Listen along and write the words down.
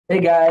Hey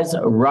guys,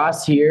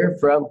 Ross here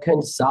from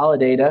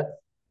Consolidata.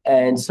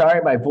 And sorry,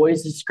 my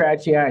voice is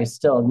scratchy. I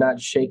still have not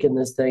shaken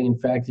this thing. In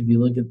fact, if you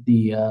look at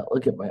the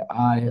look at my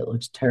eye, it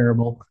looks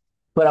terrible.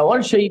 But I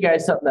want to show you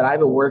guys something that I've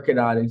been working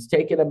on. It's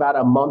taken about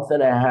a month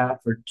and a half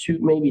or two,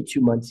 maybe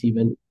 2 months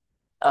even,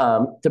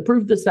 to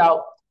prove this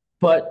out.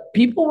 But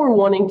people were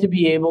wanting to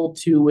be able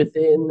to,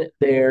 within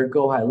their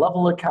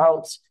GoHighLevel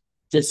accounts,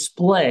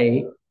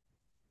 display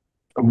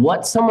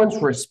what someone's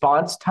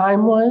response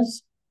time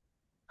was,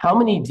 how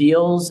many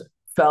deals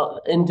fell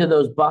into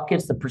those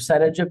buckets, the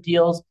percentage of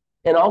deals,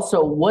 and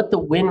also what the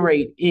win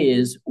rate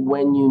is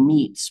when you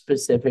meet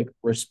specific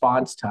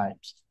response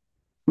times.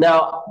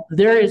 Now,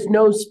 there is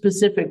no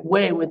specific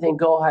way within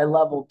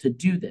GoHighLevel to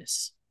do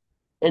this.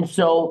 And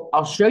so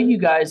I'll show you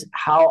guys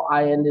how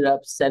I ended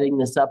up setting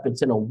this up.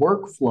 It's in a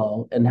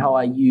workflow and how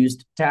I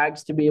used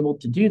tags to be able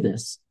to do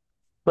this.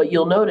 But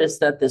you'll notice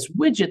that this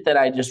widget that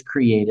I just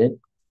created,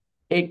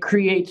 it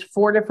creates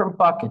 4 different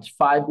buckets: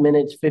 5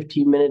 minutes,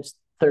 15 minutes,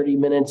 30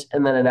 minutes,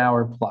 and then an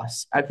hour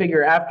plus. I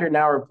figure after an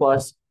hour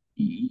plus,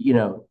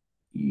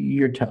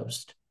 you're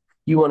toast.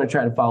 You want to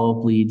try to follow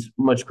up leads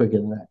much quicker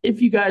than that.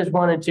 If you guys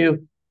wanted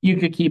to, you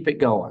could keep it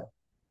going.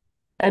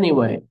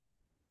 Anyway,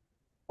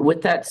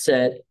 with that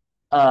said,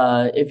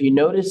 if you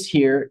notice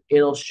here,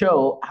 it'll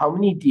show how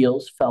many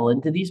deals fell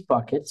into these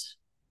buckets,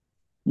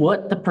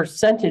 what the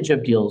percentage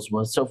of deals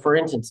was. So for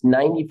instance,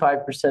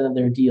 95% of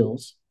their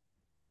deals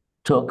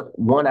took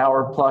 1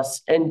 hour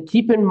plus. And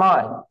keep in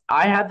mind,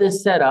 I have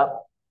this set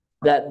up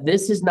that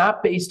this is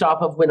not based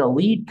off of when a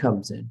lead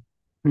comes in.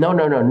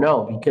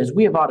 No, because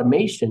we have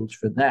automations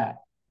for that.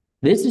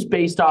 This is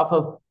based off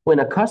of when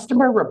a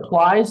customer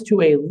replies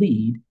to a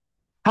lead,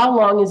 how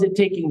long is it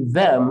taking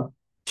them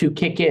to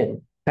kick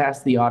in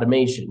past the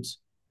automations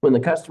when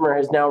the customer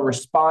has now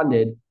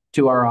responded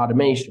to our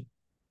automation?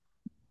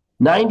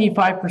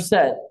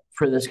 95%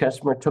 for this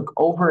customer took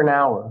over an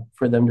hour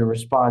for them to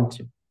respond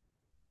to.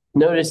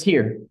 Notice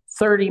here,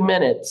 30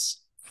 minutes,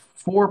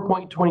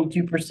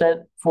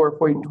 4.22%,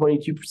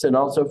 4.22%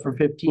 also for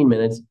 15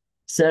 minutes,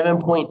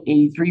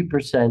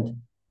 7.83%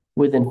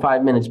 within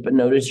 5 minutes. But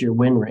notice your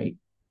win rate.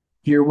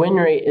 Your win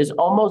rate is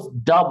almost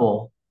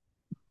double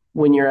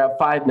when you're at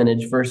 5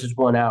 minutes versus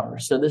 1 hour.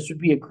 So this would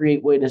be a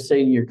great way to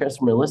say to your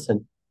customer,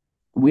 listen,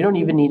 we don't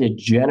even need to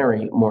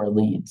generate more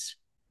leads.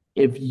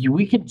 If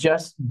we could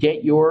just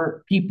get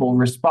your people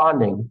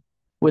responding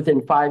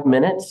within 5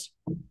 minutes,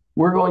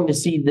 we're going to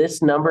see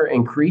this number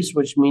increase,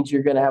 which means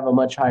you're going to have a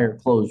much higher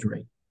close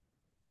rate.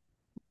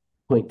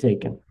 Point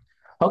taken.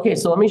 Okay,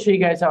 so let me show you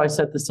guys how I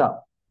set this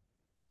up.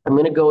 I'm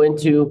going to go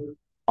into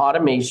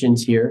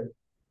automations here,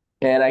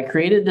 and I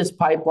created this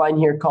pipeline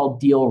here called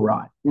Deal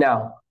Rot.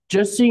 Now,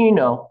 just so you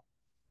know,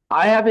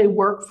 I have a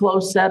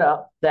workflow set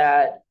up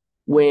that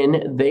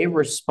when they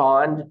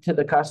respond to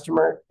the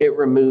customer, it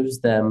removes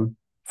them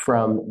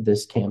from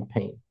this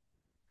campaign.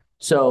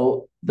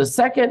 So the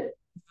second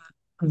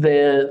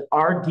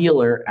our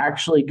dealer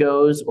actually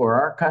goes, or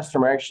our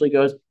customer actually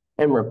goes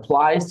and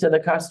replies to the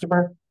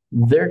customer,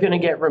 they're going to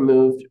get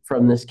removed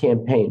from this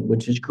campaign,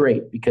 which is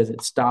great because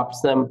it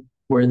stops them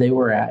where they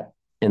were at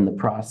in the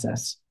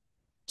process.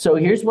 So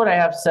here's what I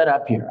have set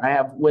up here. I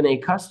have when a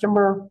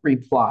customer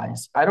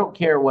replies, I don't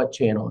care what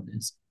channel it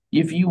is.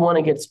 If you want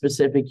to get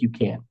specific, you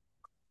can.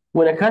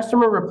 When a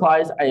customer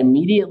replies, I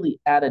immediately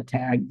add a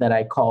tag that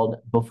I called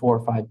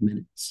before 5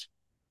 minutes.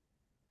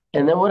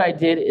 And then what I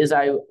did is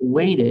I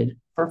waited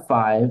for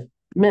 5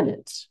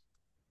 minutes.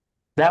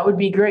 That would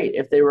be great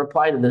if they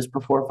reply to this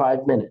before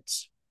 5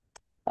 minutes.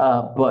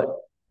 But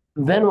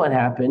then what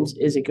happens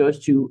is it goes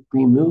to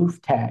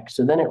remove tag.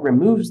 So then it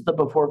removes the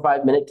before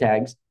 5 minute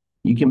tags.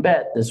 You can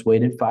bet this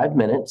waited 5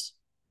 minutes,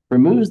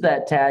 removes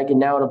that tag, and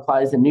now it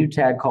applies a new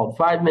tag called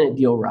 5 minute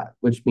deal rot,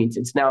 which means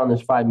it's now in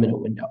this 5 minute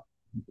window.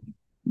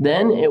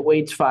 Then it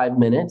waits 5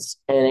 minutes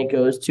and it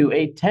goes to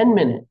a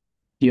 10-minute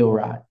deal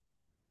rot.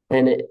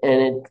 And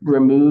it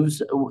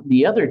removes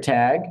the other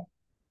tag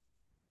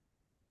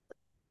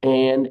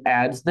and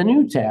adds the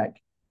new tag.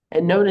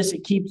 And notice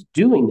it keeps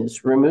doing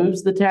this.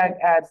 Removes the tag,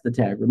 adds the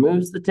tag,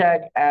 removes the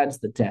tag, adds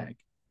the tag.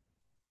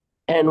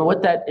 And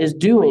what that is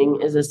doing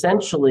is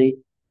essentially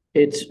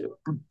it's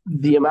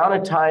the amount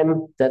of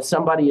time that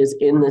somebody is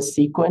in this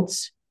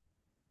sequence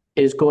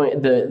is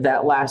going,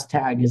 that last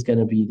tag is going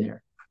to be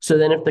there. So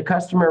then if the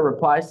customer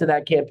replies to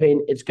that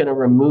campaign, it's going to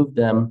remove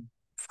them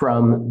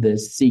from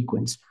this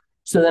sequence.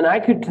 So then I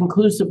could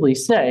conclusively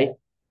say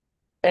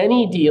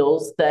any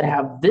deals that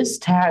have this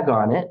tag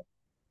on it,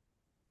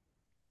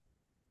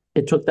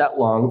 it took that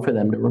long for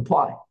them to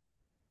reply,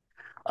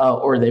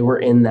 or they were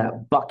in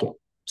that bucket,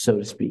 so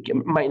to speak.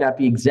 It might not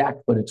be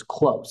exact, but it's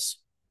close.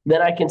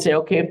 Then I can say,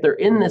 okay, if they're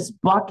in this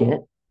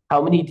bucket,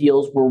 how many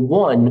deals were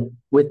won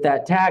with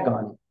that tag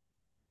on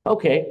it?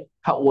 Okay,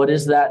 what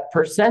is that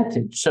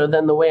percentage? So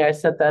then the way I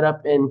set that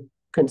up in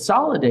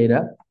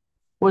Consolidata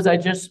was I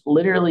just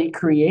literally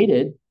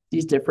created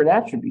these different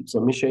attributes.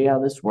 Let me show you how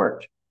this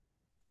worked.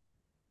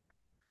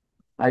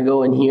 I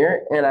go in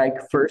here and I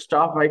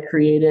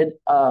created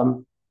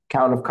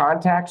count of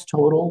contacts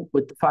total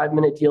with the 5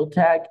 minute deal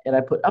tag, and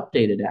I put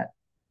updated at.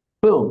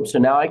 Boom. So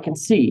now I can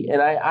see,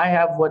 and I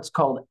have what's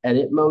called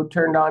edit mode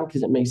turned on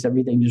because it makes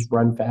everything just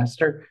run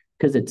faster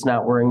because it's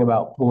not worrying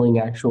about pulling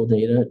actual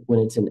data when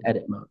it's in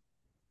edit mode.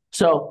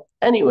 So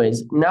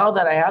anyways, now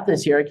that I have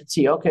this here, I can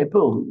see, okay,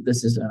 boom,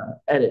 this is a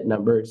edit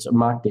number. It's a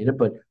mock data,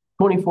 but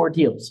 24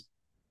 deals.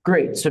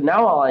 Great. So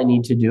now all I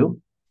need to do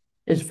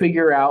is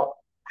figure out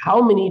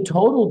how many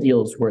total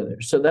deals were there.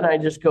 So then I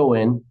just go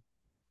in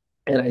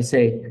and I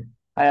say,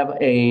 I have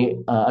a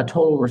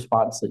total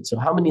response lead. So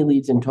how many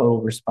leads in total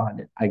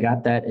responded? I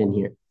got that in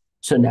here.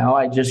 So now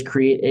I just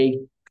create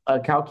a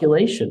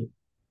calculation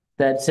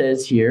that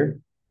says here,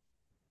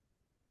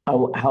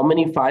 how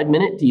many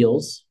 5-minute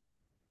deals,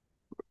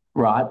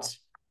 ROTs,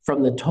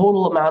 from the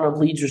total amount of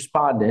leads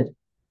responded,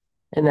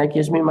 and that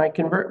gives me my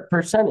convert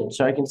percentage.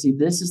 So I can see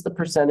this is the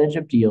percentage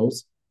of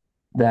deals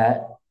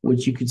that,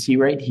 which you can see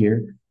right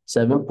here,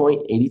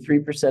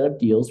 7.83% of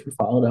deals were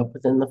followed up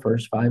within the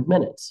first 5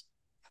 minutes.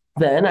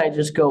 Then I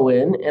just go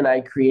in and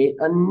I create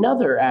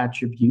another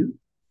attribute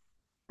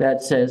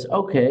that says,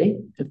 okay,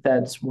 if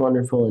that's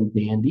wonderful and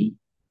dandy,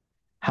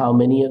 how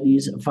many of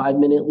these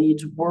 5-minute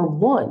leads were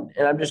won?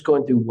 And I'm just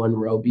going through one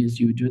row because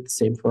you would do it the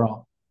same for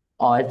all.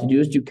 All I have to do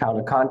is do count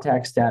a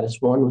contact status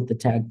 1 with the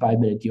tag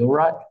 5-minute deal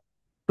rot.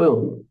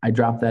 Boom, I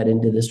drop that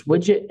into this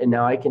widget, and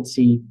now I can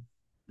see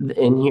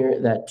in here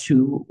that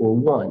 2 or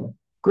 1.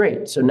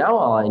 Great. So now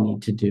all I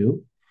need to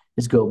do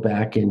is go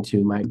back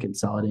into my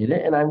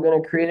Consolidata, and I'm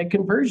going to create a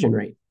conversion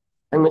rate.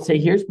 I'm going to say,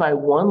 here's my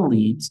 1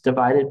 leads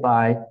divided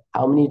by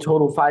how many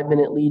total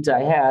 5-minute leads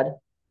I had.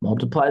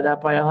 Multiply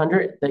that by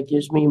 100. That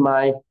gives me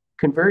my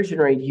conversion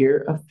rate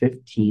here of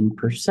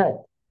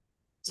 15%.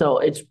 So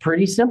it's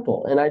pretty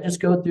simple. And I just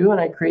go through and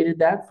I created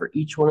that for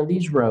each one of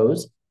these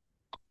rows.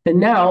 And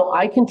now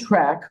I can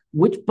track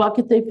which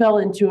bucket they fell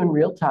into in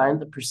real time,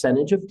 the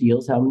percentage of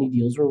deals, how many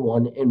deals were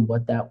won, and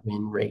what that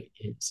win rate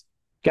is.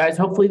 Guys,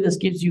 hopefully this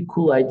gives you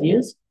cool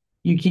ideas.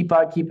 You keep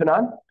on keeping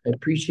on. I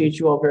appreciate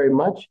you all very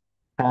much.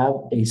 Have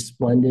a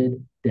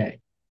splendid day.